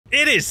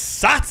It is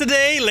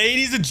Saturday,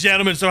 ladies and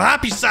gentlemen, so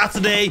happy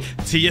Saturday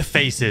to your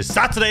faces.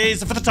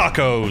 Saturdays are for the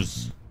tacos.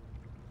 Does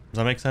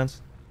that make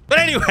sense? But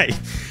anyway,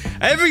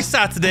 every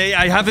Saturday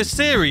I have a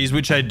series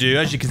which I do,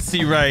 as you can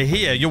see right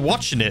here. You're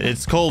watching it.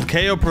 It's called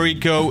Cayo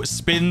Perico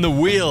Spin the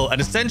Wheel. And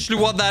essentially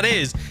what that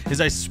is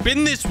I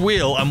spin this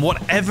wheel and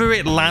whatever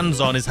it lands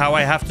on is how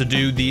I have to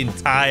do the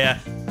entire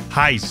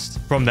heist.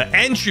 From the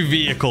entry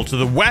vehicle to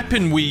the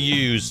weapon we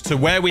use to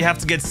where we have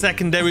to get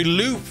secondary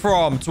loot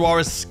from to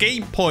our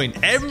escape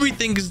point.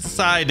 Everything is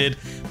decided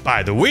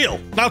by the wheel.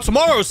 Now,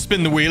 tomorrow's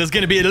Spin the Wheel is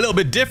going to be a little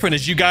bit different,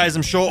 as you guys,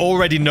 I'm sure,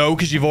 already know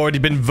because you've already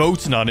been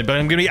voting on it. But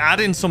I'm going to be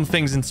adding some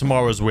things in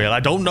tomorrow's wheel. I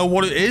don't know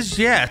what it is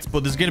yet,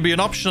 but there's going to be an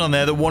option on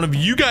there that one of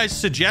you guys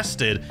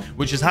suggested,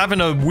 which is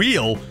having a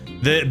wheel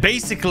that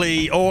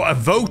basically, or a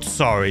vote,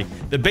 sorry,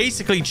 that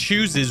basically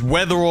chooses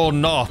whether or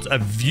not a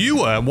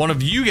viewer, one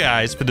of you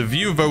guys, for the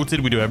viewer voted,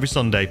 we do every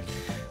Sunday,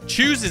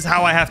 chooses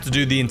how I have to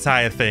do the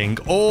entire thing,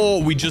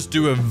 or we just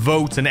do a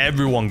vote and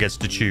everyone gets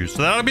to choose.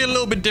 So that'll be a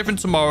little bit different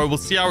tomorrow. We'll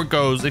see how it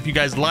goes. If you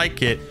guys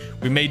like it,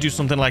 we may do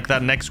something like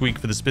that next week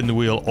for the Spin the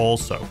Wheel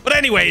also. But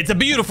anyway, it's a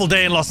beautiful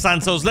day in Los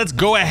Santos. Let's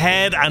go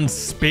ahead and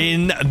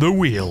spin the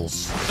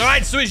wheels. All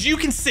right, so as you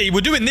can see,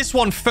 we're doing this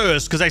one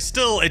first because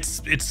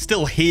it's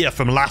still here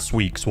from last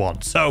week's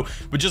one. So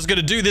we're just going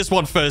to do this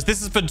one first.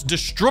 This is for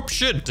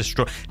disruption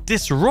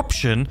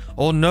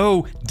or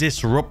no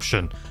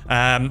disruption.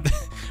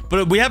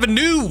 But we have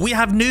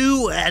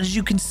new, as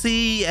you can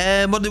see,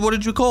 what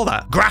did you call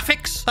that?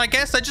 Graphics, I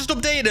guess. I just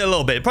updated it a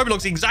little bit. It probably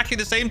looks exactly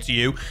the same to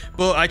you,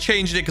 but I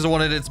changed it because I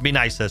wanted it to be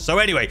nicer. So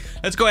anyway,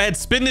 let's go ahead,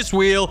 spin this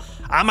wheel.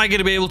 Am I going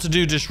to be able to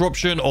do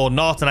disruption or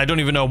not? And I don't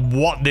even know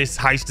what this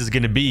heist is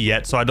going to be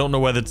yet, so I don't know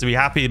whether to be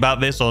happy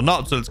about this or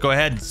not. So let's go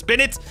ahead and spin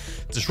it.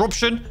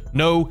 Disruption,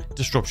 no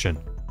disruption.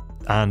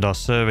 And our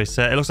survey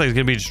said, it looks like it's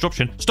going to be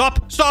disruption.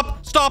 Stop,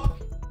 stop,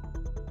 stop.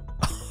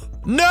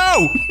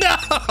 No! No!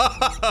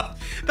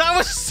 That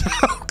was so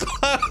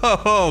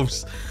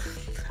close.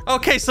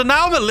 Okay, so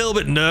now I'm a little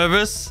bit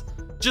nervous.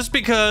 Just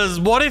because,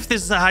 what if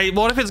it's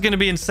going to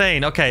be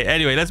insane? Okay,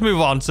 anyway, let's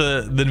move on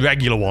to the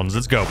regular ones.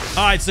 Let's go.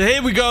 All right, so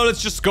here we go.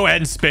 Let's just go ahead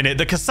and spin it.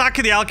 The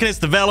Casaca, the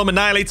Alchemist, the Velum,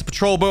 Annihilator,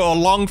 Patrol Boat, or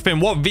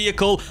Longfin. What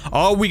vehicle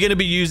are we going to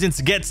be using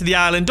to get to the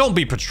island? Don't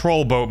be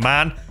Patrol Boat,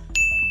 man.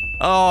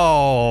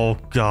 Oh,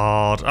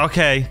 God.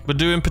 Okay, we're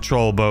doing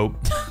Patrol Boat.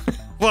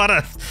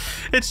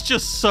 It's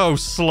just so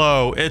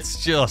slow.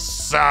 It's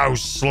just so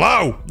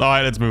slow. All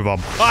right, let's move on.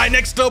 All right,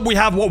 next up, we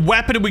have what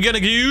weapon are we gonna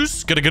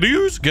use? Gonna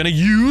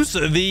use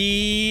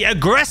the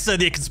Aggressor,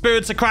 the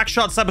Conspirator,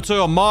 Crackshot, Saboteur,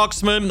 or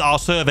Marksman. Our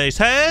survey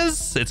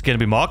says it's gonna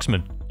be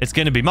Marksman. It's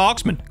gonna be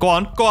Marksman. Go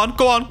on, go on,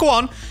 go on, go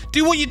on.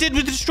 Do what you did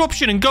with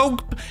Disruption and go.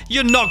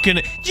 You're not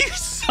gonna. You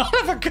son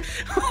of a. Come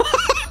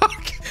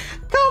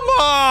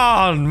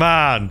on,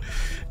 man.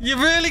 You're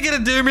really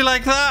gonna do me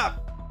like that?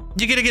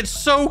 You're gonna get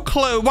so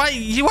close. Why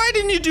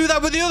didn't you do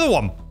that with the other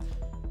one?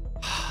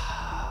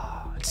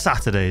 It's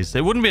Saturdays.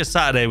 It wouldn't be a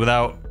Saturday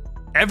without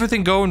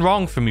everything going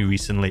wrong for me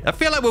recently. I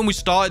feel like when we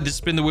started this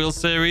Spin the Wheel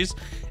series,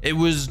 it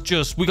was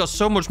just, we got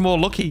so much more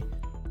lucky.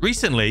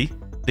 Recently,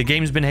 the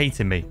game's been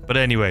hating me. But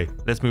anyway,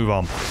 let's move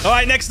on. All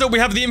right, next up, we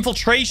have the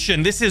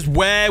Infiltration. This is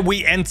where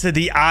we enter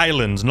the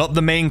island, not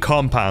the main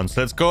compound.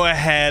 So let's go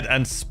ahead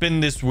and spin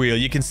this wheel.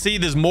 You can see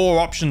there's more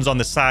options on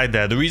the side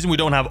there. The reason we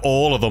don't have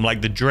all of them,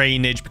 like the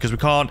drainage, because we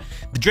can't...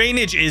 The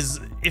drainage is...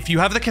 If you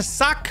have the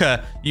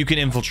Casaca, you can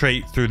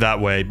infiltrate through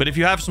that way. But if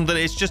you have something,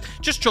 it's just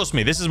trust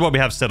me. This is what we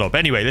have set up.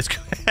 Anyway, let's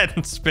go ahead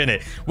and spin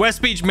it.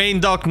 West Beach,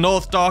 Main Dock,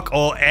 North Dock,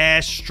 or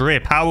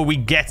Airstrip. How are we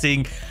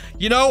getting...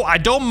 You know, I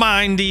don't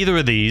mind either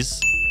of these.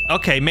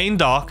 Okay, main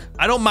dock.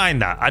 I don't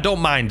mind that. I don't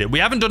mind it. We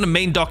haven't done a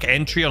main dock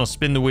entry on a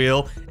Spin the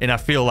Wheel in, I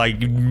feel like,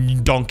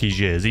 donkey's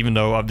years, even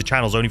though the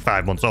channel's only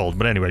 5 months old.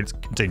 But anyway, let's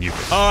continue.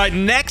 All right,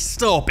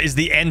 next up is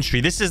the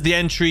entry. This is the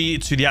entry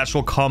to the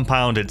actual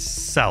compound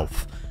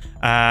itself.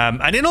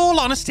 And in all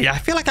honesty, I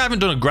feel like I haven't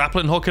done a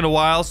grappling hook in a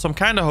while, so I'm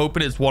kind of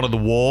hoping it's one of the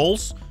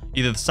walls.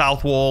 Either the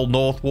south wall,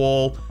 north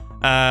wall.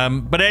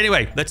 But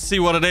anyway, let's see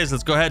what it is.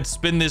 Let's go ahead and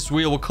spin this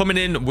wheel. We're coming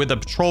in with a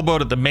patrol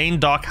boat at the main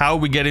dock. How are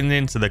we getting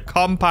into the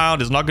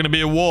compound? It's not going to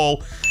be a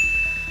wall.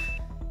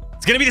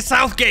 It's going to be the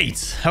south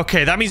gate.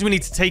 Okay, that means we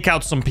need to take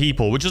out some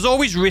people, which is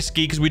always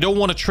risky because we don't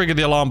want to trigger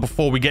the alarm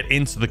before we get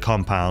into the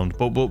compound.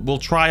 But we'll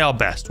try our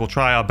best. We'll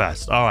try our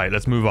best. All right,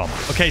 let's move on.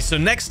 Okay, so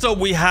next up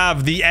we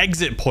have the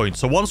exit point.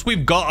 So once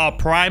we've got our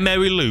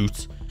primary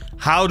loot,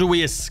 how do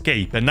we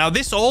escape? And now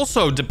this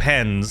also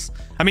depends.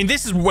 I mean,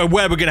 this is where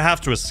we're going to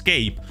have to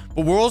escape.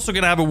 But we're also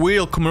going to have a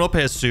wheel coming up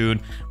here soon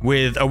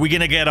with, are we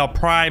going to get our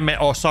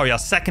our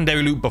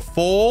secondary loot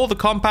before the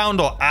compound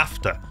or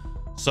after?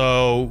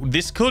 So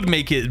this could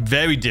make it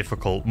very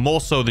difficult, more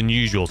so than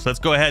usual. So let's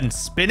go ahead and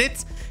spin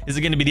it. Is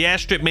it going to be the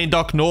Airstrip, Main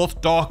Dock, North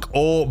Dock,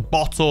 or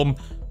bottom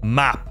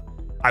map?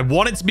 I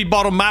want it to be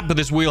bottom map, but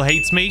this wheel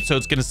hates me, so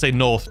it's going to say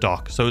North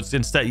Dock. So it's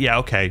instead, yeah,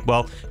 okay.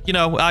 Well, you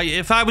know,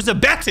 if I was a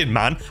betting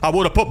man, I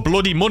would have put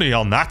bloody money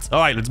on that. All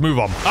right, let's move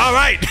on. All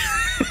right.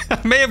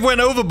 I may have went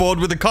overboard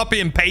with the copy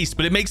and paste,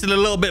 but it makes it a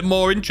little bit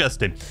more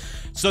interesting.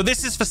 So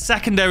this is for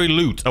secondary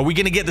loot. Are we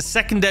going to get the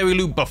secondary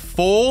loot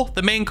before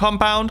the main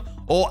compound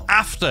or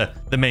after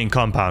the main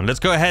compound? Let's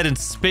go ahead and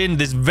spin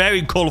this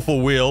very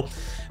colorful wheel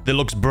that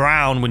looks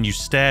brown when you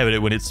stare at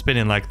it when it's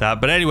spinning like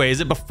that. But anyway, is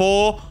it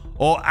before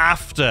or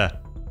after?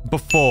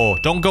 Before.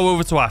 Don't go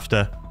over to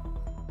after.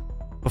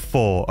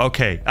 Before.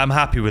 Okay, I'm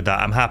happy with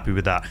that. I'm happy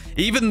with that.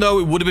 Even though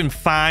it would have been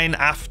fine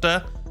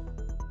after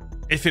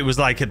if it was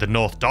like at the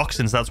North Dock,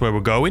 since that's where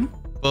we're going.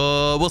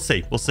 We'll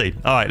see. We'll see.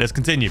 All right, let's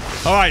continue.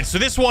 All right, so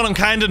this one I'm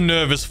kind of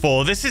nervous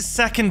for. This is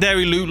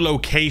secondary loot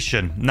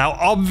location. Now,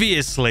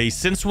 obviously,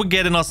 since we're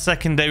getting our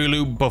secondary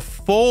loot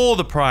before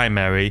the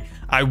primary,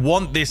 I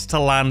want this to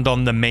land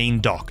on the main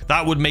dock.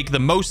 That would make the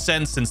most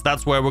sense since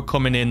that's where we're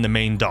coming in, the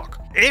main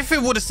dock. If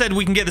it would have said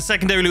we can get the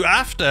secondary loot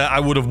after, I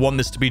would have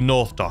wanted this to be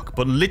North Dock.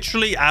 But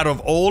literally, out of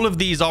all of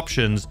these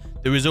options,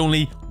 there is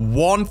only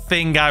one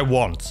thing I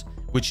want,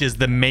 which is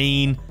the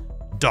main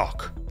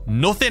dock.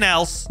 Nothing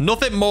else,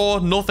 nothing more,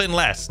 nothing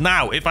less.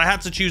 Now, if I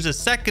had to choose a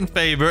second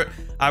favorite,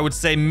 I would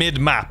say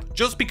mid-map,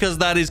 just because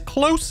that is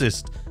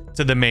closest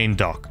to the main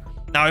dock.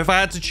 Now, if I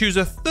had to choose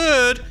a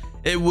third,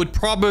 it would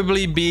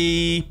probably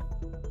be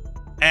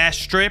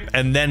airstrip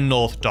and then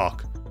North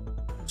Dock.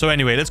 So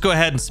anyway, let's go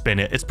ahead and spin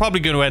it. It's probably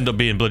going to end up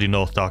being bloody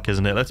North Dock,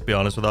 isn't it? Let's be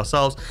honest with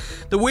ourselves.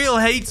 The wheel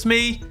hates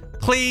me.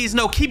 Please,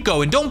 no, keep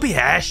going. Don't be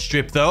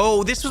airstrip,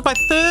 though. This was my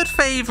third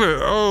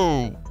favorite.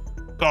 Oh,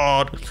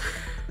 God.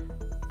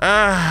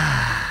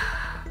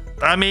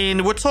 I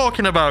mean, we're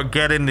talking about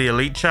getting the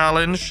Elite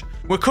Challenge.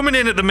 We're coming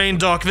in at the main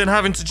dock, then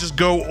having to just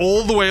go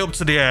all the way up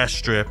to the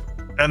airstrip.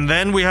 And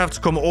then we have to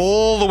come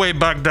all the way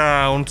back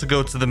down to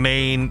go to the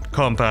main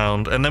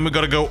compound. And then we've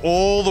got to go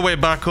all the way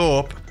back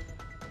up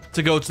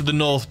to go to the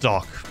North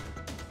Dock.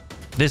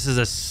 This is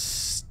a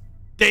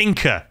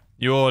stinker.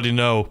 You already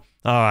know.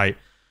 All right.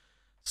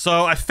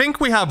 So I think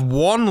we have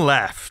one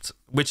left,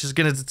 which is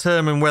going to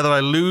determine whether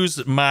I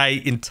lose my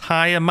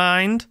entire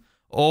mind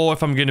or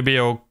if I'm going to be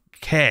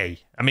okay.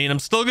 I mean, I'm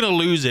still going to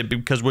lose it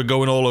because we're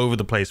going all over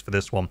the place for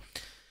this one.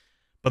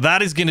 But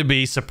that is going to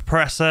be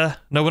suppressor.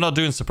 No, we're not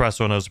doing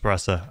suppressor or no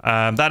suppressor.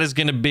 That is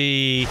going to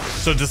be...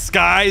 So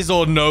disguise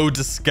or no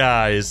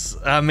disguise.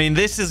 I mean,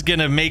 this is going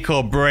to make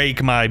or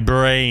break my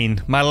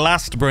brain. My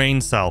last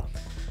brain cell.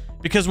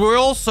 Because we're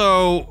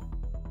also...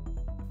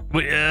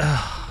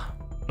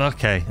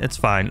 Okay, it's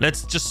fine.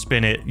 Let's just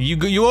spin it.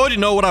 You already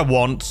know what I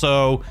want,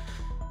 so...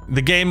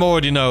 The game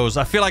already knows.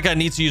 I feel like I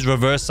need to use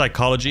reverse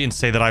psychology and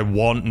say that I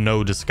want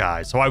no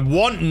disguise. So I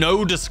want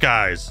no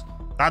disguise.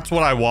 That's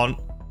what I want.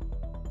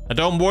 And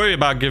don't worry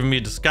about giving me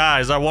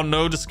disguise. I want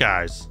no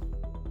disguise.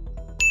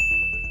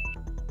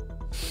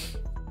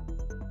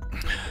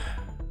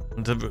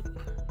 The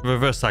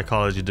reverse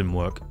psychology didn't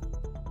work.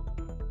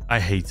 I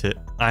hate it.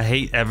 I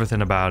hate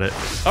everything about it.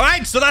 All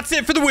right, so that's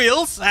it for the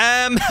wheels.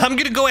 I'm going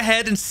to go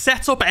ahead and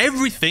set up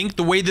everything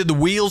the way that the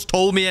wheels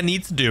told me I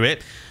need to do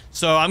it.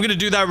 So I'm going to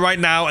do that right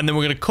now, and then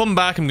we're going to come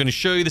back. I'm going to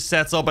show you the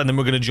setup, and then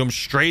we're going to jump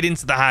straight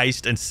into the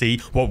heist and see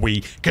what we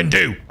can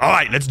do. All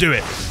right, let's do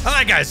it. All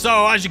right, guys.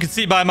 So as you can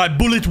see by my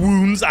bullet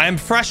wounds, I am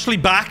freshly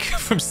back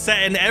from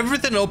setting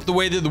everything up the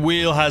way that the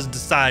wheel has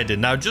decided.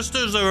 Now, just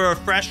as a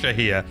refresher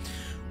here,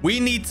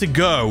 we need to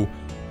go...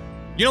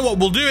 You know what?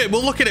 We'll do it.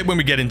 We'll look at it when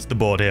we get into the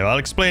board here. I'll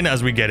explain it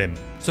as we get in.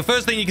 So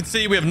first thing you can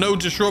see, we have no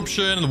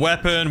disruption, the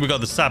weapon. We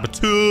got the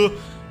saboteur.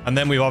 And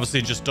then we've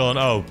obviously just done,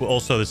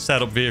 also the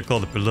setup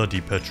vehicle, the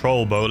bloody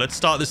patrol boat. Let's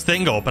start this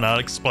thing up and I'll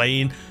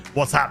explain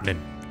what's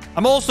happening.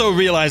 I'm also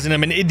realizing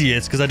I'm an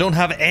idiot because I don't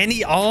have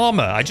any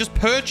armor. I just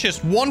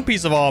purchased one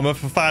piece of armor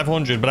for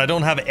 500, but I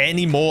don't have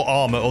any more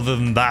armor other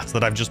than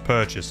that I've just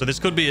purchased. So this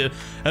could be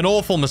an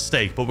awful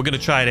mistake, but we're going to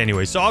try it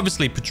anyway. So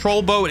obviously,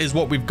 patrol boat is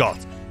what we've got.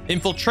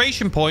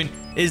 Infiltration point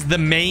is the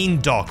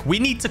main dock. We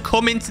need to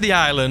come into the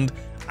island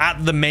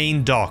at the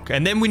main dock,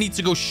 and then we need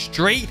to go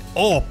straight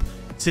up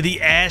to the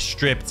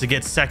airstrip to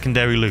get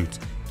secondary loot.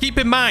 Keep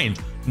in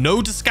mind,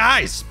 no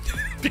disguise.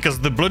 Because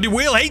the bloody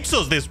wheel hates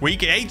us this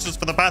week. It hates us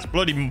for the past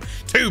bloody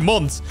 2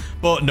 months.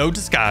 But no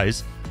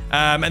disguise.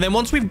 And then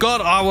once we've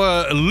got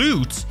our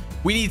loot,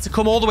 we need to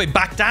come all the way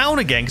back down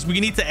again. Because we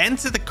need to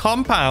enter the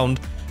compound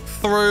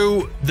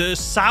through the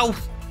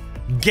south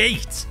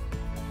gate.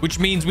 Which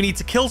means we need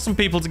to kill some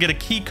people to get a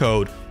key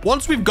code.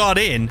 Once we've got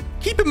in,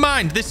 keep in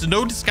mind, this is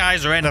no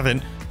disguise or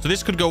anything. So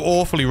this could go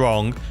awfully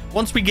wrong.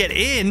 Once we get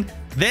in...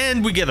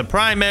 Then we get the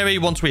primary.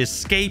 Once we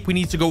escape, we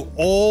need to go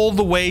all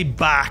the way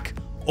back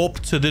up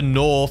to the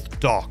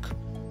North Dock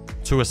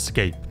to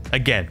escape.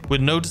 Again,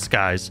 with no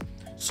disguise.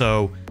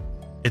 So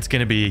it's going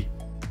to be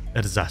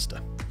a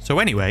disaster. So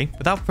anyway,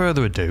 without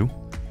further ado,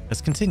 let's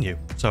continue.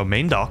 So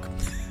main dock.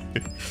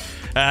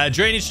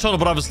 Drainage tunnel,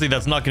 but obviously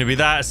that's not going to be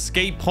that.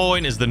 Escape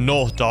point is the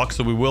North Dock,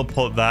 so we will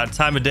put that.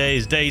 Time of day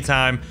is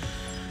daytime.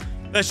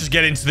 Let's just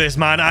get into this,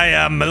 man.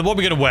 What are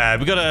we gonna wear?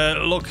 We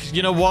gotta look.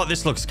 You know what?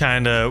 This looks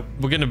kind of...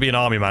 We're gonna be an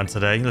army man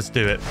today. Let's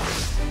do it.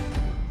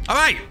 All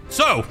right.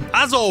 So,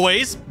 as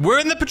always, we're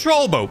in the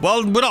patrol boat.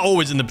 Well, we're not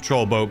always in the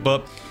patrol boat,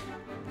 but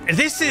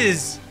this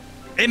is,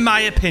 in my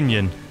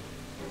opinion,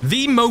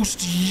 The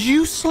most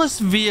useless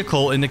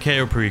vehicle in the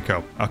Cayo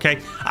Perico,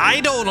 okay? I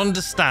don't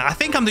understand. I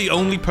think I'm the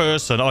only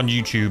person on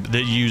YouTube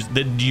that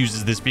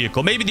uses this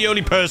vehicle. Maybe the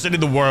only person in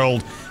the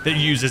world that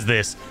uses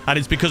this. And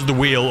it's because of the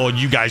wheel, or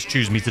you guys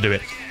choose me to do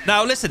it.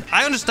 Now, listen,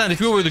 I understand if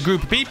you're with a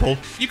group of people,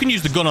 you can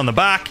use the gun on the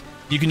back.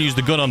 You can use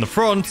the gun on the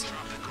front.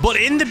 But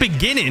in the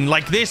beginning,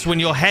 like this, when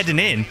you're heading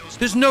in,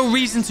 there's no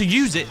reason to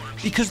use it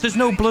because there's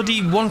no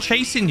bloody one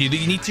chasing you that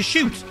you need to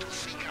shoot.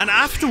 And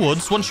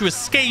afterwards, once you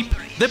escape,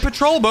 the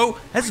patrol boat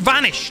has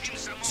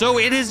vanished. So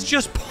it is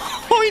just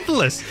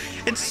pointless.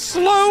 It's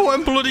slow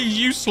and bloody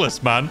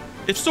useless, man.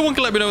 If someone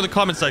can let me know in the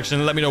comment section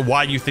and let me know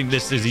why you think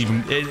this is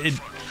even...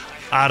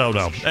 I don't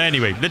know.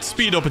 Anyway, let's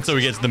speed up until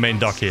we get to the main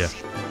dock here.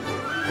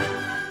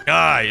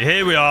 Alright,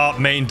 here we are,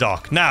 main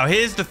dock. Now,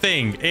 here's the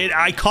thing.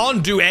 I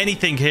can't do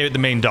anything here at the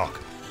main dock.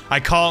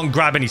 I can't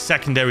grab any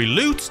secondary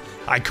loot.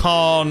 I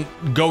can't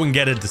go and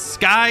get a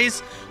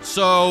disguise.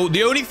 So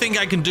the only thing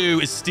I can do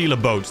is steal a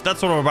boat.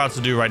 That's what I'm about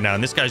to do right now.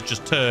 And this guy's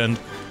just turned.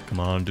 Come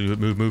on, do it.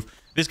 Move, move.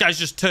 This guy's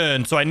just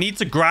turned. So I need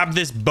to grab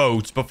this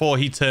boat before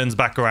he turns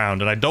back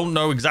around. And I don't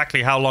know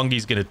exactly how long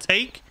he's going to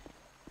take.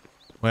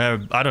 Where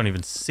I don't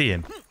even see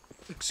him.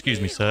 Excuse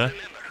me, sir.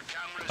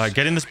 All right,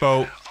 get in this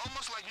boat.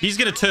 He's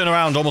going to turn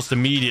around almost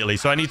immediately.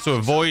 So I need to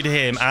avoid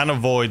him and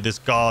avoid this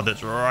guard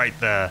that's right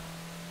there.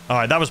 All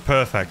right, that was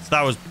perfect.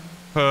 That was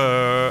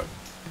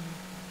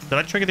Did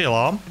I trigger the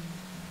alarm?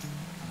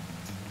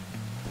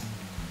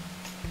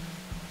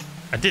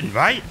 I didn't,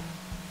 right?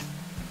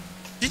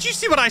 Did you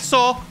see what I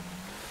saw?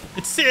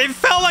 It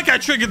felt like I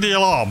triggered the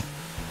alarm.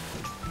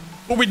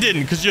 But we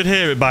didn't, because you'd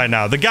hear it by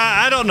now. The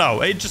guy, I don't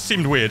know. It just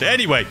seemed weird.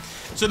 Anyway,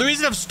 so the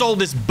reason I've stole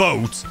this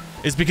boat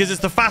is because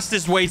it's the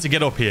fastest way to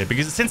get up here.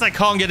 Because since I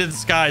can't get a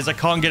disguise, I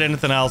can't get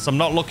anything else. I'm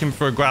not looking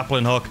for a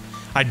grappling hook.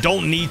 I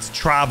don't need to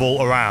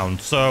travel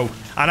around. So,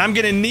 and I'm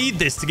going to need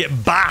this to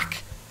get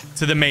back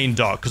to the main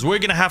dock. Because we're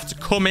going to have to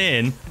come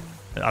in.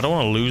 I don't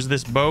want to lose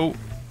this boat.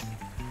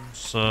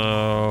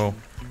 So,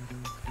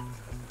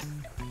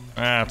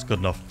 that's good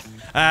enough.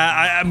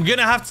 I'm going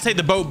to have to take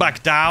the boat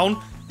back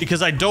down.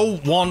 Because I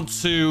don't want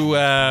to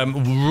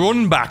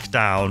run back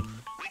down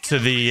to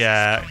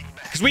the...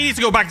 Because we need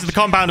to go back to the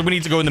compound and we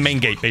need to go in the main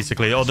gate,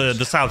 basically. Or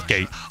the south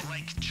gate.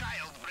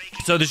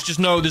 So there's just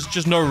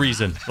no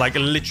reason. Like,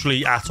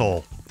 literally at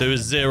all. There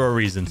is zero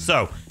reason.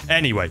 So,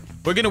 anyway.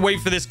 We're going to wait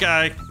for this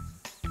guy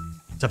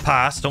to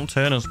pass. Don't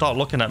turn and start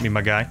looking at me,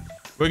 my guy.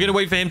 We're going to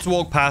wait for him to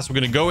walk past. We're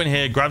going to go in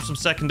here, grab some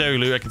secondary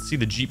loot. I can see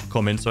the Jeep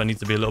coming, so I need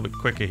to be a little bit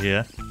quicker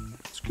here.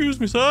 Excuse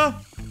me, sir.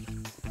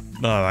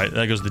 Alright,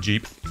 there goes the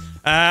Jeep.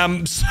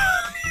 So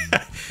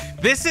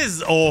this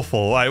is awful.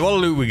 All right, what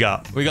loot we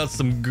got? We got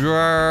some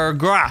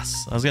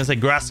grass. I was going to say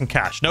grass and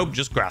cash. Nope,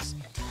 just grass.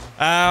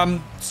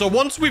 So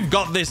once we've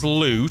got this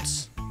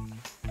loot...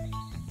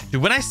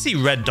 Dude, when I see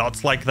red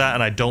dots like that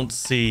and I don't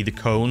see the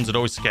cones, it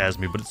always scares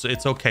me. But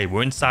it's okay.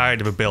 We're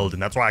inside of a building.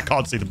 That's why I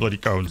can't see the bloody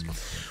cones.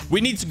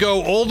 We need to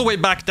go all the way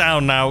back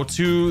down now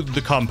to the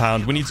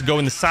compound. We need to go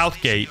in the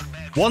south gate.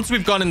 Once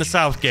we've gone in the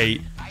south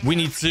gate, we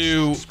need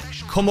to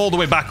come all the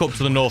way back up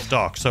to the north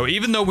dock. So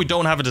even though we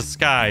don't have a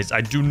disguise,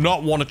 I do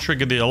not want to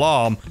trigger the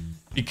alarm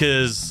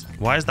because...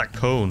 Why is that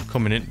cone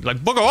coming in? Like,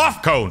 bugger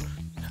off, cone!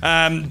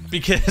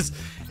 Because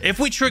if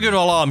we trigger an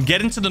alarm,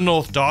 getting to the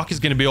north dock is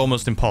going to be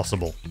almost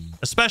impossible.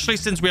 Especially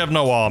since we have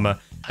no armor.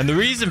 And the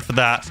reason for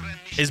that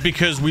is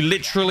because we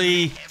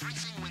literally...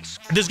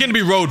 There's going to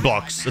be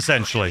roadblocks,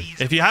 essentially.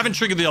 If you haven't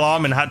triggered the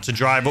alarm and had to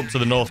drive up to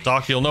the north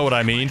dock, you'll know what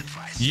I mean.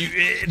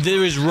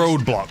 There is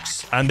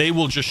roadblocks, and they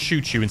will just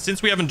shoot you. And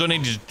since we haven't done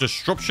any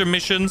disruption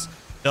missions,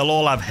 they'll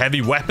all have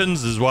heavy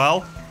weapons as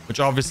well, which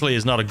obviously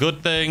is not a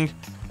good thing.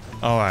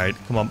 All right,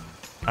 come on.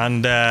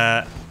 And,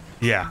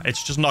 yeah,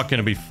 it's just not going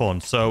to be fun.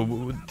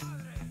 So,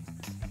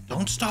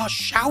 don't start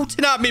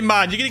shouting at me,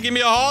 man. You're going to give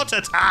me a heart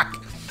attack.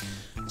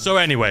 So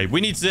anyway,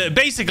 we need to...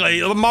 Basically,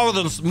 the moral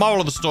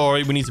of the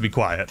story, we need to be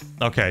quiet.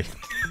 Okay.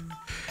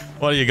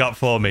 What do you got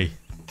for me?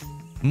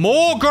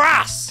 More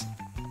grass!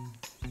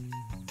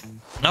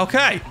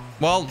 Okay.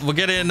 Well, we're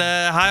getting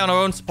high on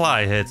our own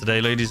supply here today,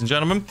 ladies and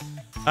gentlemen.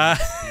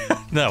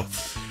 No.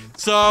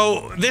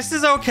 So, this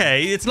is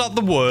okay. It's not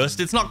the worst.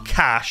 It's not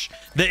cash.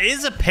 There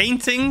is a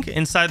painting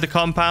inside the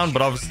compound,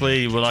 but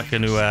obviously we're not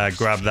going to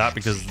grab that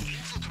because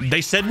they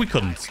said we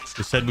couldn't.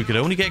 They said we could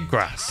only get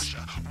grass.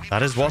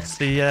 That is what's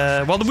the...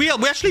 Well, the wheel...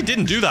 We actually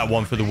didn't do that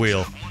one for the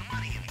wheel.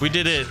 We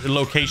did it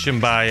location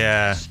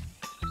by...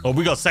 Oh,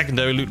 we got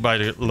secondary loot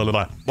by...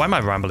 Why am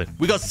I rambling?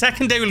 We got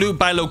secondary loot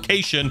by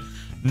location,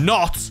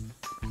 not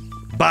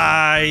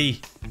by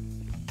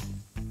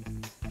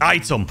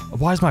item.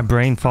 Why is my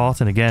brain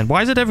farting again?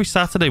 Why is it every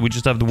Saturday we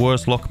just have the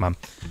worst luck, man?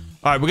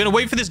 All right, we're going to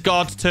wait for this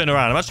guard to turn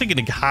around. I'm actually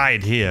going to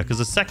hide here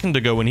because a second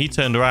ago when he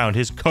turned around,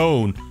 his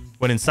cone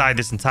went inside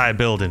this entire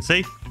building.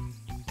 See?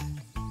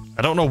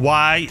 I don't know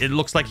why it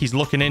looks like he's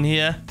looking in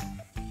here.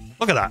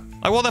 Look at that.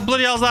 Like, what the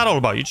bloody hell is that all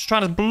about? You're just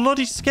trying to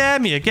bloody scare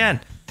me again.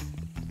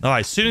 All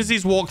right, as soon as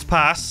he's walked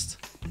past,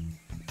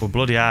 we're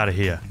bloody out of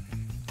here.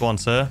 Go on,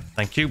 sir.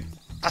 Thank you.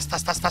 Fast,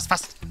 fast, fast, fast,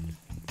 fast.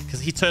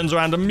 because he turns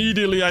around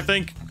immediately, I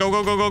think. Go,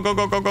 go, go, go, go,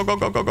 go, go, go, go,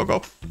 go, go, go,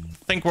 go.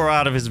 I think we're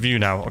out of his view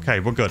now. Okay,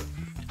 we're good.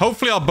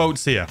 Hopefully our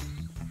boat's here.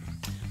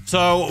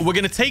 So we're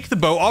going to take the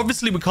boat.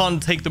 Obviously, we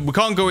can't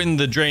go in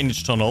the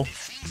drainage tunnel.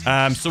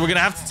 So we're going to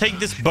have to take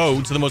this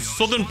boat to the most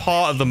southern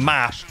part of the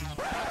map.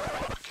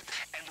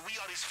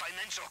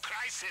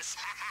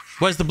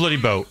 Where's the bloody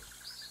boat?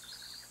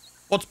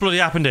 What's bloody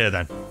happened here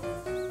then?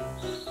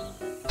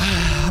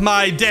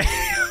 My day.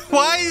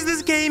 Why does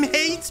this game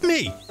hate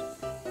me?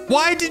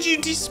 Why did you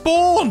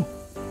despawn?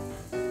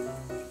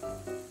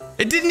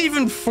 It didn't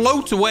even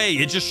float away.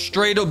 It just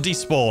straight up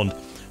despawned.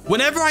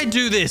 Whenever I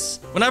do this,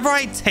 whenever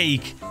I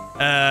take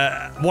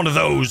one of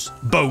those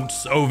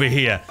boats over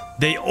here,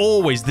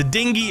 the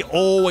dinghy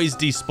always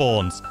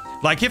despawns.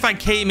 Like if I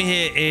came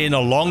here in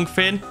a long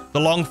fin, the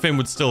long fin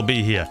would still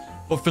be here.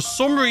 But for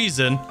some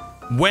reason,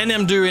 when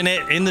I'm doing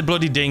it in the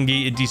bloody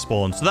dinghy, it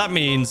despawns. So that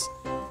means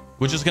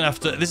we're just going to have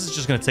to... This is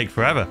just going to take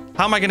forever.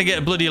 How am I going to get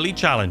a bloody elite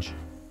challenge?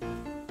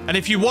 And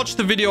if you watch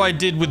the video I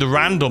did with the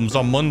randoms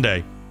on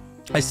Monday,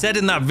 I said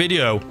in that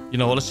video... You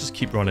know what? Let's just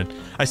keep running.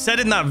 I said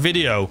in that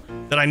video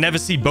that I never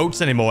see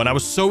boats anymore. And I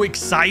was so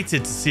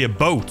excited to see a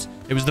boat.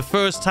 It was the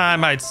first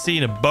time I'd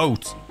seen a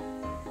boat.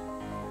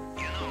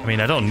 I mean,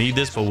 I don't need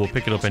this, but we'll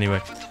pick it up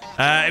anyway.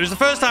 It was the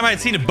first time I had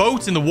seen a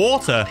boat in the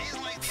water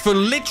for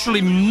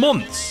literally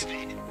months.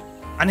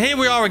 And here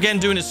we are again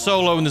doing it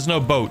solo and there's no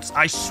boats.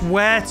 I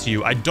swear to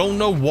you, I don't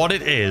know what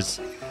it is.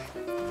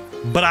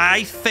 But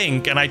I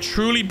think, and I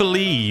truly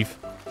believe,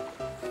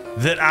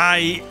 that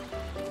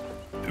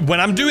when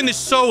I'm doing this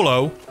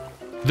solo,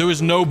 there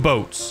is no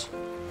boats.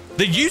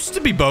 There used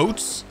to be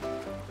boats.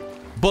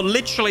 But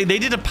literally, they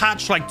did a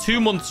patch like 2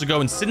 months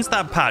ago. And since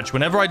that patch,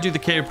 whenever I do the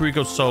Cayo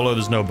Perico solo,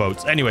 there's no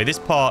boats. Anyway, this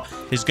part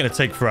is going to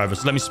take forever.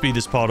 So let me speed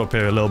this part up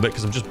here a little bit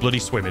because I'm just bloody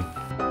swimming.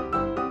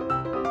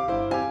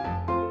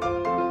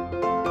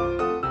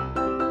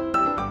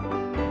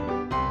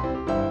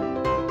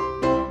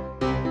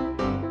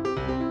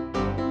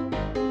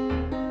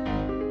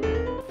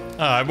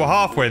 Alright, we're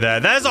halfway there.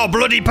 There's our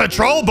bloody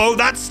patrol boat.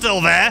 That's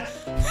still there.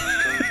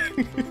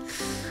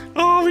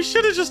 Oh, we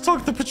should have just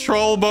took the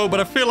patrol boat, but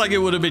I feel like it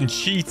would have been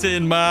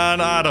cheating,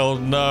 man. I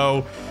don't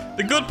know.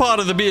 The good part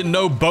of there being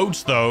no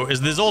boats, though,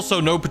 is there's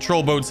also no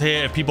patrol boats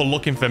here if people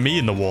looking for me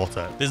in the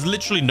water. There's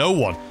literally no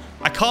one.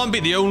 I can't be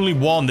the only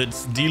one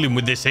that's dealing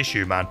with this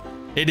issue, man.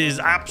 It is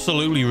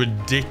absolutely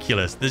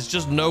ridiculous. There's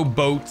just no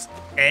boats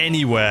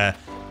anywhere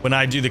when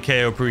I do the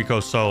Cayo Perico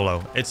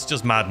solo. It's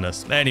just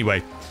madness.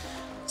 Anyway.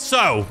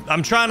 So,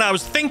 I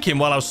was thinking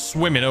while I was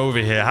swimming over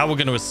here how we're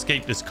going to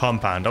escape this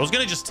compound. I was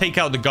going to just take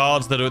out the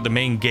guards that are at the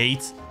main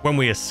gate when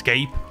we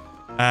escape.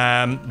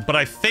 But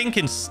I think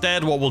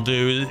instead what we'll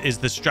do is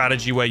the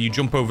strategy where you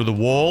jump over the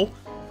wall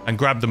and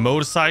grab the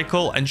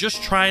motorcycle and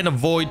just try and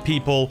avoid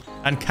people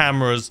and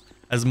cameras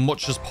as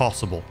much as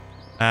possible.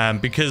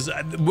 Because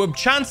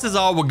chances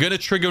are we're going to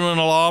trigger an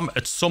alarm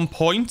at some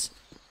point.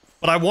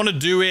 But I want to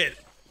do it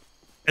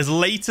as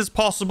late as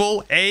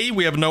possible. A,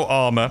 we have no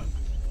armor.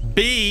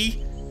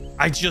 B...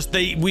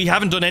 we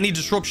haven't done any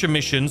disruption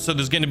missions, so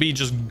there's going to be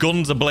just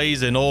guns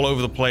ablazing all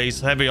over the place.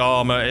 Heavy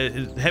armor,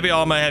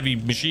 heavy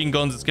machine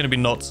guns. It's going to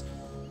be nuts.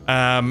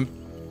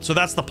 So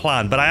that's the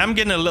plan. But I am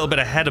getting a little bit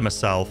ahead of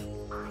myself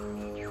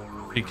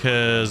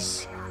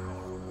because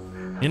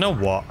you know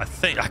what? I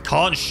think I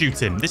can't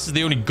shoot him. This is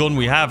the only gun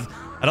we have.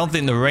 I don't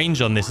think the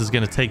range on this is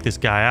going to take this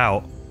guy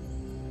out.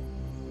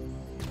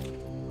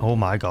 Oh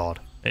my god!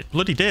 It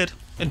bloody did.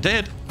 It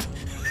did.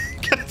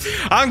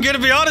 I'm going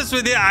to be honest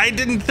with you. I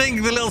didn't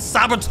think the little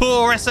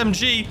Saboteur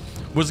SMG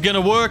was going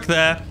to work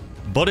there.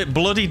 But it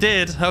bloody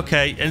did.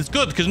 Okay. And it's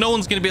good because no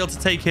one's going to be able to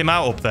take him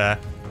out up there.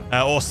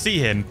 Or see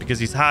him because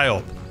he's high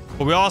up.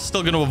 But we are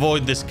still going to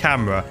avoid this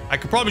camera. I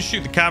could probably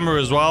shoot the camera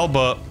as well.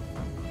 But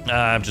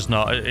I'm just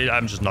not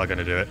going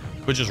to do it.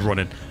 We're just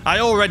running. I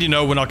already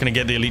know we're not going to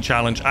get the elite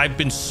challenge. I've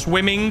been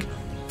swimming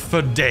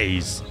for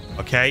days.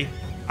 Okay.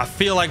 I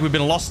feel like we've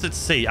been lost at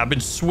sea. I've been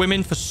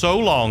swimming for so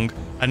long.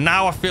 And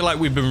now I feel like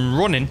we've been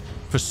running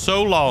for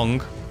so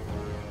long.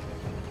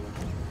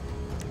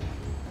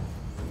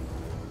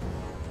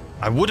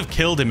 I would have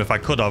killed him if I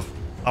could have.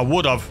 I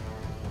would have.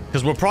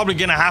 Because we're probably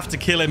going to have to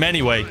kill him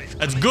anyway.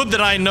 It's good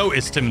that I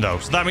noticed him, though.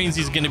 So that means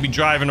he's going to be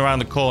driving around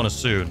the corner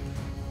soon.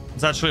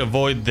 Let's actually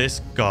avoid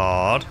this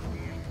guard.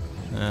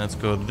 Let's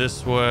go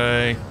this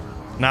way.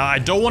 Now, I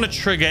don't want to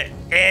trigger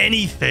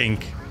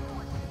anything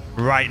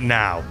right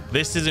now.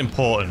 This is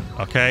important,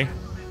 okay?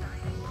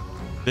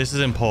 This is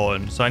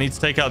important. So I need to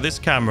take out this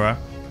camera.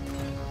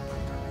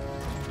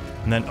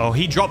 And then... Oh,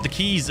 he dropped the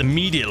keys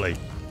immediately.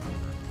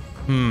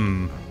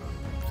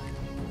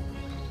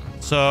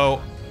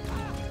 So...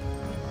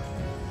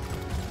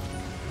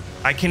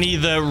 I can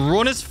either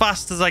run as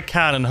fast as I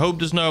can and hope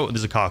there's no...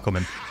 There's a car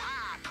coming.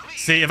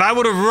 See, if I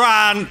would have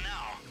ran,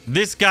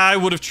 this guy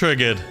would have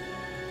triggered.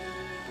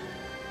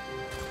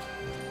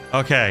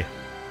 Okay.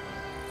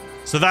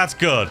 So that's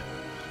good.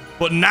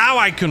 But now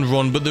I can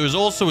run, but there's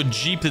also a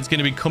Jeep that's going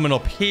to be coming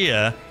up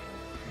here.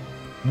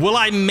 Will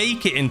I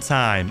make it in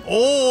time?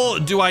 Or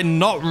do I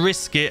not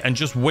risk it and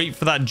just wait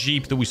for that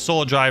Jeep that we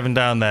saw driving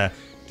down there?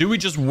 Do we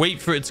just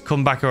wait for it to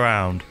come back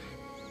around?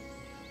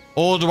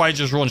 Or do I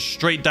just run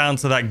straight down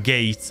to that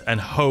gate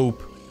and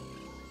hope?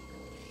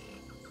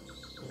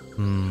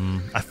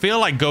 I feel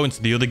like going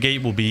to the other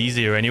gate will be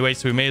easier anyway,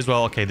 so we may as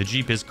well... Okay, the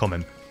Jeep is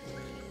coming.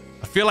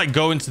 I feel like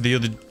going to the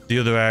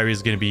other area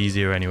is going to be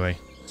easier anyway.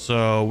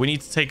 So we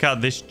need to take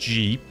out this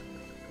Jeep.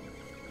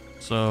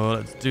 So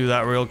let's do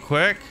that real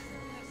quick.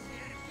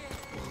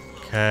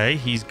 Okay,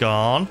 he's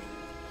gone.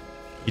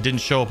 He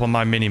didn't show up on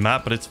my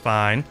mini-map, but it's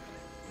fine.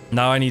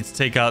 Now I need to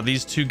take out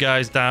these two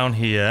guys down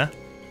here.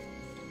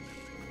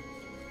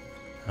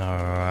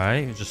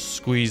 Alright, just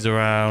squeeze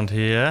around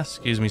here.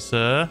 Excuse me,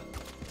 sir.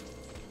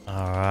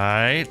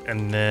 Alright,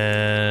 and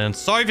then...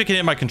 Sorry if you can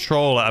hear my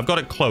controller. I've got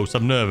it close.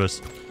 I'm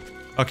nervous.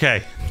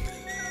 Okay.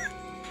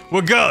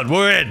 We're good.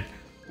 We're in.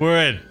 We're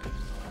in.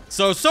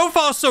 So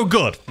far, so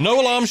good. No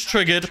alarms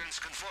triggered.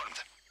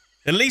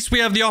 At least we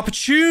have the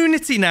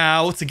opportunity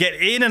now to get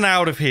in and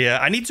out of here.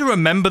 I need to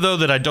remember, though,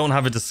 that I don't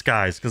have a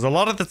disguise. Because a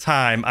lot of the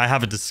time, I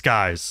have a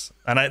disguise.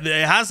 And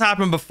it has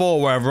happened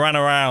before where I've ran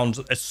around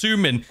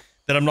assuming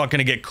that I'm not going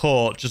to get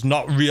caught. Just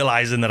not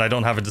realizing that I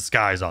don't have a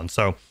disguise on.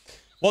 So,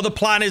 what the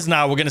plan is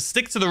now, we're going to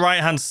stick to the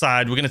right-hand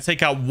side. We're going to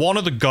take out one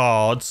of the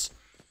guards.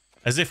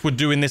 As if we're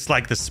doing this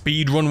like the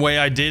speed run way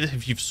I did.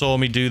 If you saw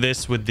me do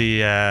this with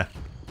the...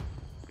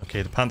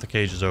 Okay, the panther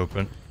cage is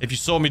open. If you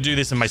saw me do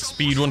this in my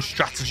speed run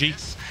strategy...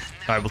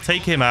 All right, we'll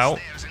take him out.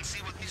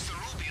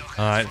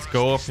 All right, let's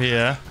go up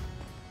here.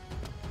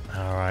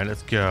 All right,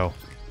 let's go.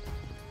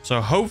 So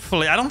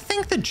hopefully, I don't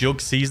think the Jug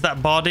sees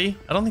that body.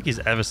 I don't think he's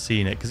ever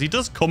seen it because he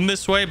does come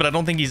this way, but I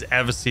don't think he's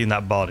ever seen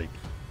that body.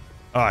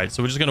 All right,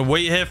 so we're just going to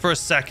wait here for a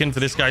second for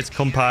this guy to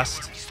come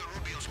past.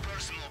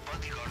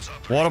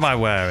 What am I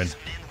wearing?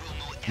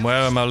 I'm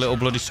wearing my little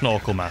bloody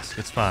snorkel mask.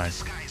 It's fine.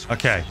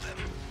 Okay.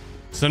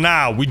 So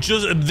now, we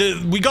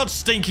got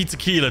stinky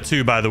tequila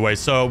too, by the way.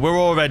 So we're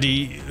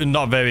already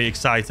not very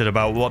excited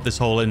about what this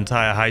whole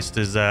entire heist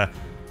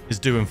is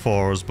doing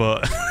for us.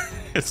 But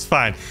it's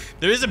fine.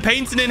 There is a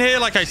painting in here,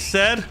 like I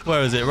said.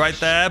 Where is it? Right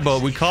there.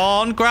 But we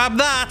can't grab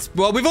that.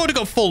 Well, we've already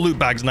got full loot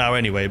bags now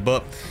anyway.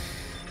 But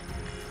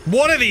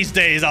one of these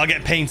days, I'll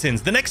get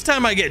paintings. The next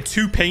time I get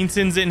 2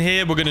 paintings in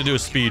here, we're going to do a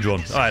speed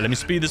run. All right, let me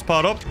speed this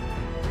part up.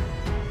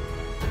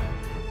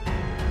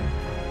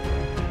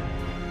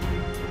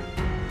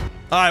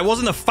 All right, it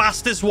wasn't the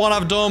fastest one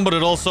I've done, but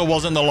it also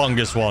wasn't the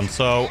longest one.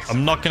 So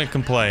I'm not going to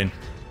complain.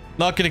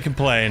 Not going to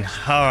complain.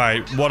 All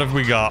right, what have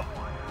we got?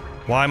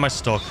 Why am I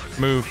stuck?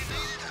 Move.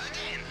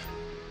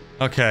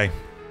 Okay,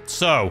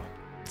 so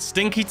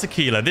stinky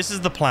tequila. This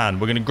is the plan.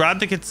 We're going to grab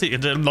the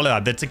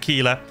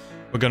tequila.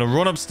 We're going to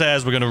run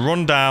upstairs. We're going to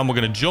run down. We're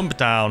going to jump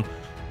down.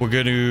 We're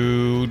going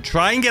to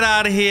try and get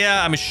out of here.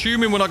 I'm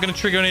assuming we're not going to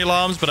trigger any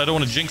alarms, but I don't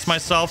want to jinx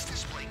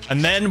myself.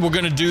 And then we're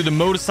going to do the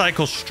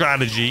motorcycle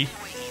strategy,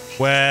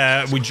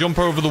 where we jump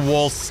over the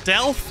wall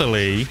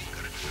stealthily,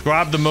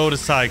 grab the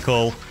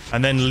motorcycle,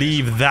 and then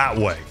leave that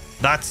way.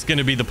 That's going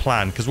to be the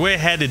plan, because we're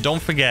headed,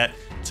 don't forget,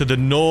 to the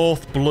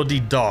North Bloody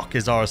Dock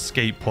is our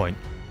escape point.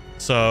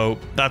 So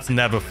that's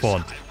never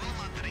fun.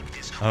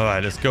 All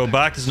right, let's go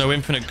back. There's no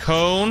infinite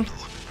cone.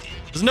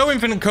 There's no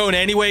infinite cone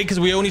anyway,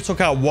 because we only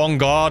took out one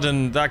guard,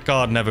 and that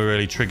guard never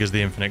really triggers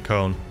the infinite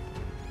cone.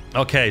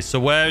 Okay, so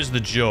where's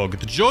the Jug?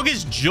 The Jug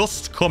is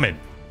just coming.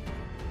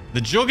 The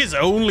Jug is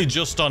only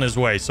just on his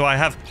way, so I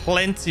have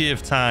plenty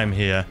of time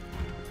here.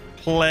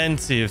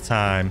 Plenty of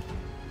time.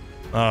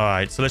 All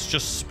right, so let's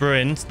just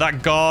sprint.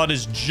 That guard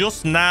is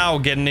just now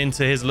getting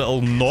into his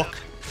little nook.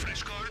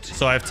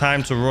 So I have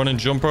time to run and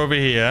jump over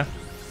here.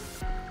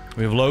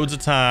 We have loads of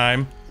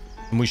time.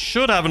 And we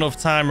should have enough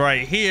time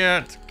right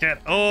here to get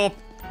up.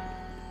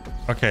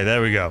 Okay,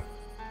 there we go.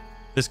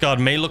 This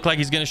guard may look like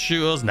he's going to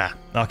shoot us. Nah.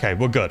 Okay,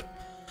 we're good.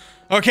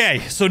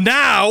 Okay, so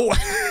now...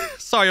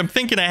 Sorry, I'm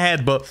thinking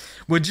ahead, but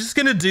we're just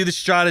going to do the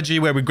strategy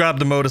where we grab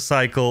the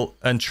motorcycle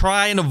and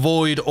try and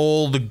avoid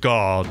all the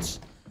guards.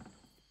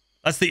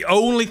 That's the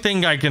only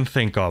thing I can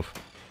think of.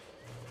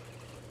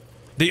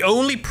 The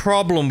only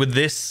problem with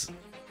this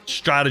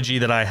strategy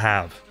that I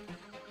have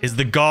is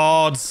the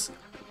guards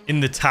in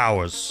the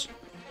towers.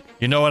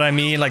 You know what I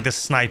mean? Like the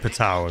sniper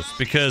towers.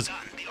 Because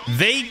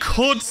they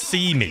could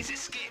see me.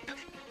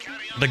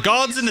 The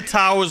guards in the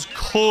towers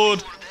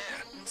could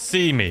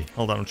see me.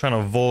 Hold on, I'm trying to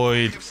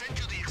avoid...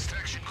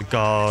 the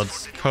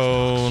guards,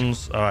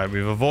 cones. All right,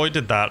 we've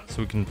avoided that,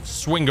 so we can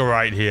swing a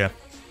right here.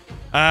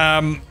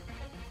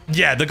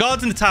 Yeah, the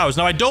guards in the towers.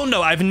 Now, I don't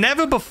know. I've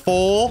never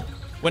before,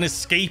 when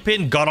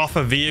escaping, got off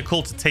a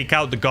vehicle to take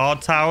out the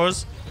guard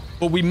towers.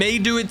 But we may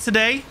do it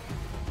today.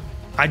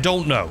 I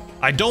don't know.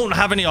 I don't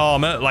have any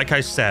armor, like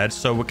I said,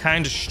 so we're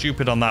kind of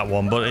stupid on that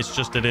one. But it's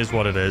just, it is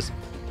what it is.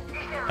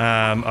 All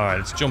right,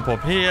 let's jump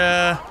up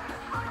here.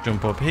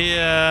 Jump up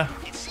here.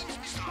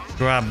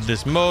 Grab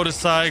this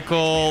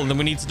motorcycle. And then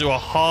we need to do a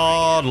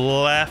hard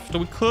left. Or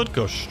we could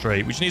go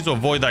straight. We just need to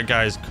avoid that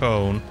guy's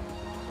cone.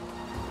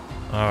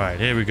 All right,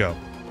 here we go.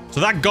 So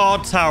that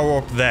guard tower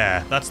up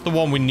there, that's the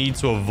one we need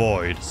to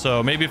avoid.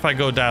 So maybe if I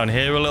go down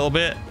here a little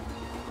bit,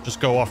 just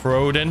go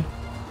off-roading.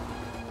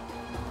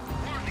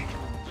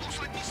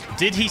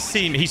 Did he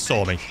see me? He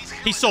saw me.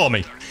 He saw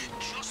me.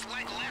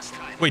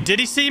 Wait, did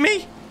he see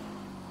me?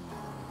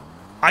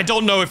 I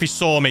don't know if he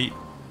saw me.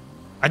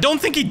 I don't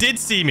think he did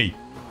see me.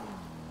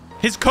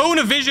 His cone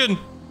of vision...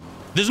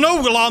 There's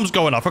no alarms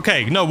going off.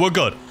 Okay, no, we're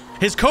good.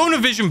 His cone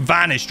of vision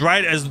vanished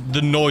right as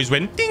the noise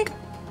went ding.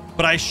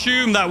 But I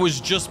assume that was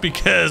just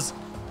because...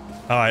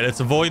 All right, let's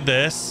avoid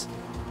this.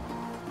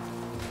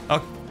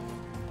 Oh.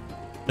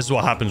 This is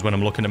what happens when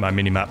I'm looking at my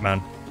mini-map,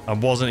 man. I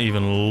wasn't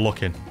even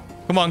looking.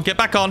 Come on, get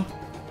back on.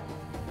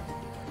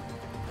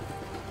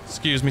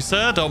 Excuse me,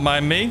 sir. Don't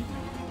mind me.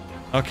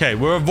 Okay,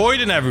 we're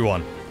avoiding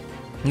everyone.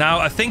 Now,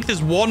 I think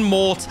there's one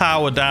more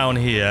tower down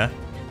here.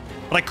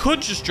 But I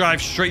could just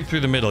drive straight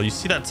through the middle. You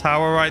see that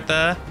tower right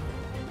there?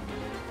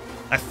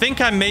 I think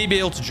I may be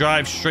able to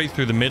drive straight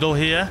through the middle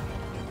here.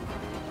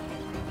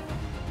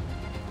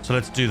 So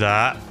let's do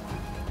that.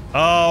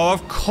 Oh,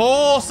 of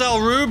course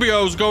El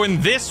Rubio's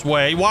going this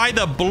way. Why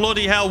the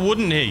bloody hell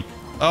wouldn't he?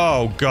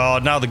 Oh,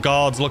 God. Now the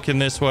guard's looking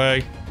this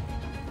way.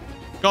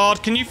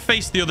 God, can you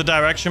face the other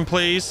direction,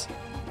 please?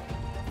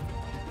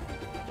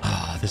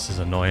 Ah, this is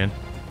annoying.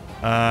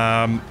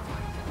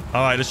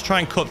 All right, let's try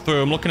and cut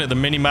through. I'm looking at the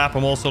mini-map.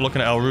 I'm also looking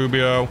at El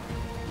Rubio.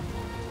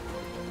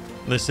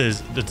 This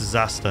is the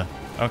disaster.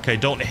 Okay,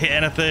 don't hit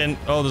anything.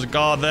 Oh, there's a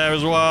guard there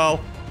as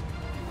well.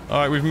 All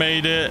right, we've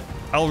made it.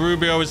 El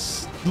Rubio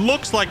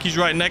looks like he's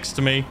right next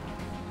to me,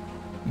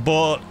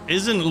 but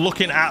isn't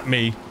looking at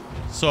me.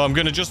 So I'm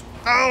going to just...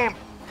 Oh,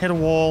 hit a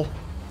wall.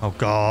 Oh,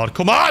 God.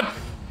 Come on!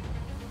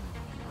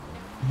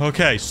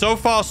 Okay, so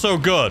far, so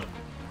good.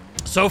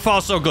 So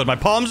far, so good. My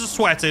palms are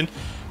sweating,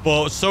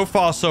 but so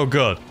far, so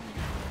good.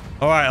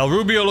 All right, El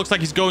Rubio looks like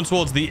he's going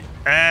towards the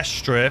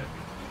airstrip.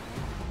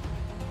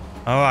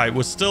 All right,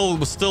 we're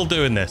still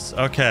doing this.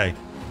 Okay,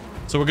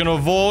 so we're going to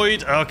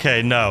avoid...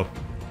 Okay, no.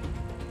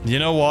 You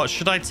know what?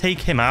 Should I take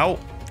him out?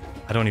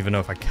 I don't even know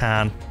if I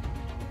can.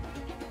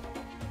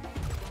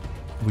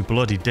 We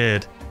bloody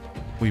did.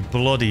 We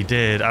bloody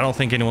did. I don't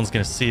think anyone's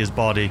going to see his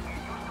body.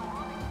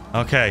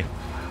 Okay.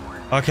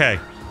 Okay.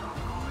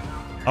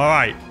 All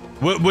right.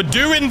 We're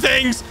doing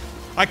things.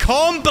 I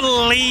can't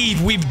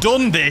believe we've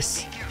done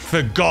this.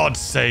 For God's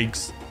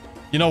sakes.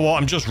 You know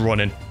what? I'm just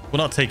running. We're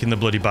not taking the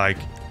bloody bike.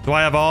 Do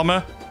I have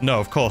armor? No,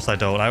 of course I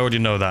don't. I already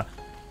know that.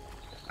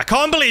 I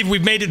can't believe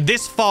we've made it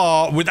this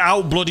far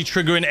without bloody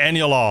triggering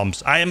any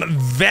alarms. I am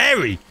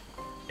very,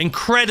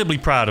 incredibly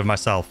proud of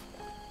myself.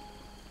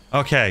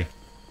 Okay.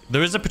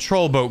 There is a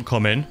patrol boat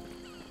coming.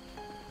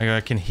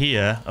 I can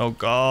hear. Oh,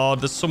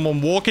 God. There's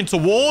someone walking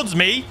towards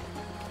me.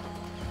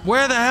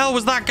 Where the hell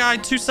was that guy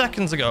 2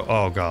 seconds ago?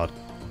 Oh, God.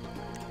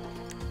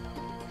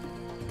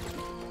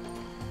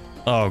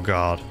 Oh,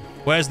 God.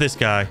 Where's this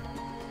guy?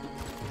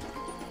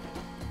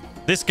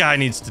 This guy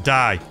needs to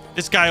die.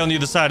 This guy on the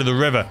other side of the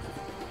river.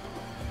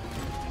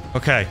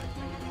 Okay.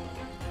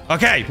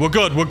 Okay, we're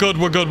good. We're good.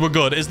 We're good. We're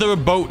good. Is there a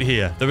boat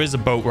here? There is a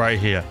boat right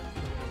here.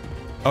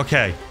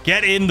 Okay.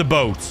 Get in the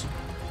boat.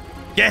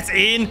 Get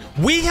in.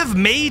 We have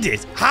made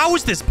it. How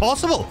is this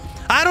possible?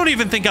 I don't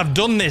even think I've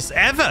done this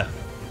ever.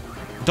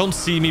 Don't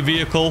see me,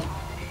 vehicle.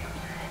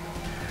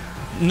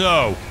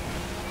 No.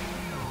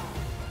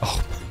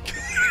 Oh, my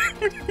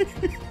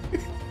God.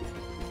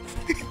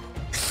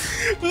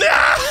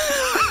 No!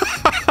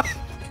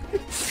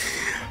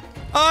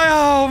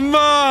 Oh,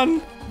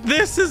 man.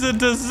 This is a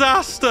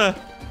disaster.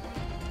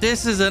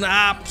 This is an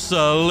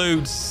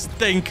absolute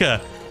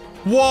stinker.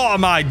 What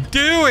am I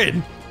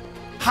doing?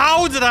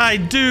 How did I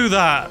do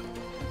that?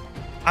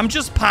 I'm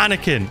just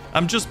panicking.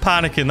 I'm just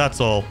panicking, that's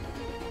all.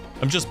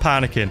 I'm just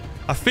panicking.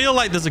 I feel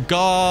like there's a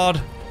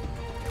guard.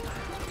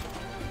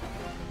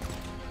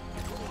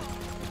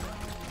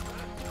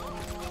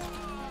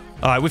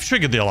 All right, we've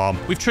triggered the alarm.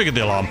 We've triggered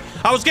the alarm.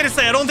 I was going to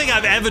say, I don't think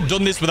I've ever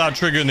done this without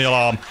triggering the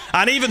alarm.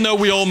 And even though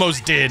we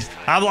almost did,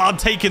 I'm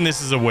taking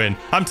this as a win.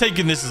 I'm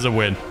taking this as a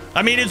win.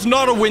 I mean, it's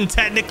not a win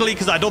technically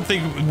because I don't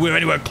think we're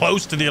anywhere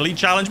close to the Elite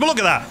Challenge. But look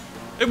at that.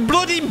 A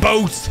bloody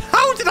boat.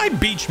 How did I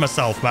beach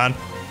myself, man?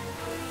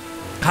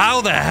 How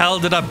the hell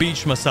did I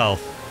beach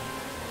myself?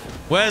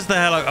 Where's the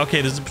hell?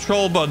 Okay, there's a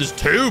patrol boat. There's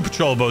 2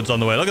 patrol boats on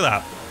the way. Look at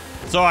that.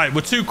 It's all right.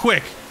 We're too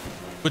quick.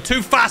 We're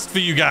too fast for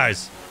you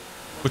guys.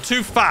 We're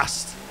too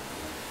fast.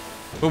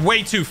 We're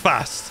way too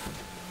fast.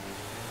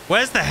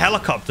 Where's the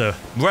helicopter?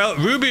 Well,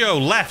 Rubio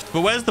left,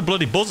 but where's the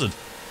bloody buzzard?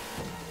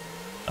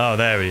 Oh,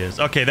 there he is.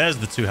 Okay, there's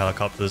the 2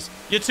 helicopters.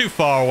 You're too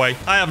far away.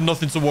 I have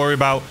nothing to worry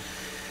about.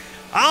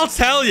 I'll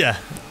tell you.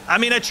 I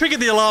mean, I triggered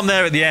the alarm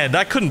there at the end.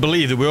 I couldn't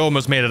believe that we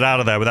almost made it out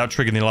of there without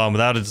triggering the alarm,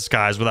 without a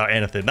disguise, without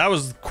anything. That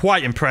was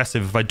quite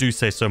impressive, if I do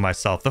say so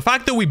myself. The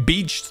fact that we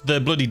beached the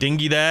bloody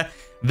dinghy there,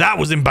 that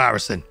was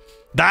embarrassing.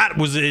 That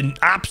was an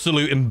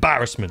absolute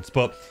embarrassment,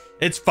 but...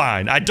 It's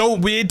fine.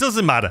 It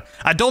doesn't matter.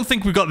 I don't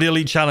think we got the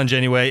Elite Challenge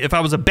anyway. If I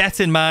was a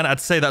betting man, I'd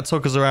say that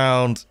took us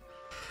around...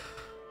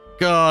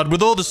 God,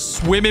 with all the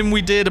swimming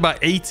we did, about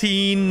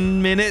 18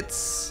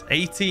 minutes,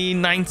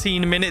 18,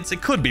 19 minutes.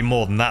 It could be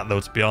more than that, though,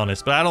 to be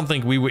honest. But I don't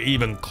think we were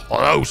even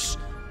close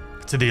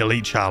to the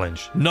Elite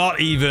Challenge. Not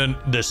even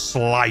the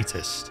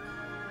slightest.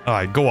 All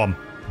right, go on.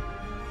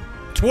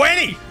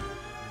 20!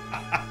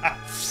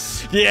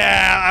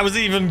 Yeah, I was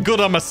even good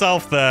on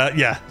myself there.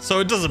 Yeah, so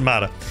it doesn't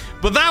matter.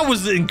 But that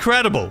was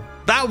incredible.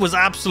 That was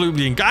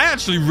absolutely incredible. I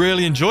actually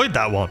really enjoyed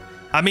that one.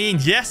 I mean,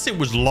 yes, it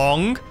was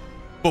long,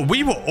 but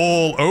we were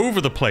all over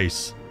the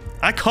place.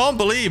 I can't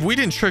believe we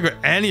didn't trigger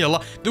any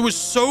alarm. There was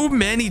so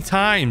many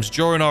times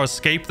during our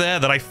escape there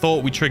that I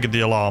thought we triggered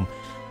the alarm.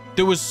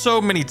 There was so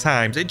many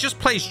times. It just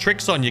plays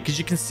tricks on you because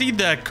you can see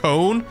their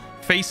cone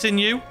facing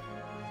you.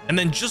 And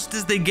then just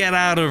as they get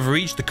out of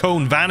reach, the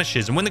cone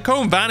vanishes. And when the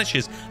cone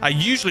vanishes, I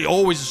usually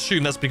always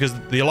assume that's because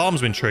the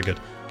alarm's been triggered.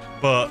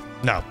 But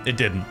no, it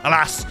didn't.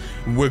 Alas,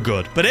 we're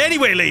good. But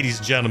anyway, ladies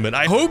and gentlemen,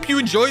 I hope you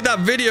enjoyed that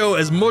video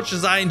as much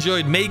as I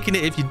enjoyed making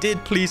it. If you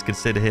did, please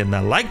consider hitting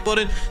that like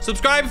button.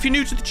 Subscribe if you're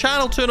new to the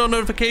channel. Turn on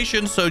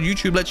notifications so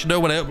YouTube lets you know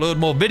when I upload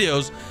more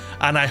videos.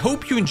 And I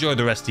hope you enjoy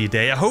the rest of your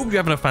day. I hope you're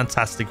having a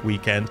fantastic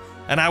weekend.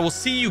 And I will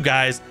see you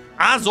guys,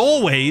 as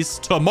always,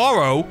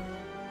 tomorrow.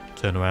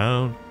 Turn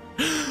around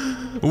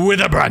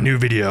with a brand new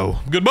video.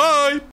 Goodbye.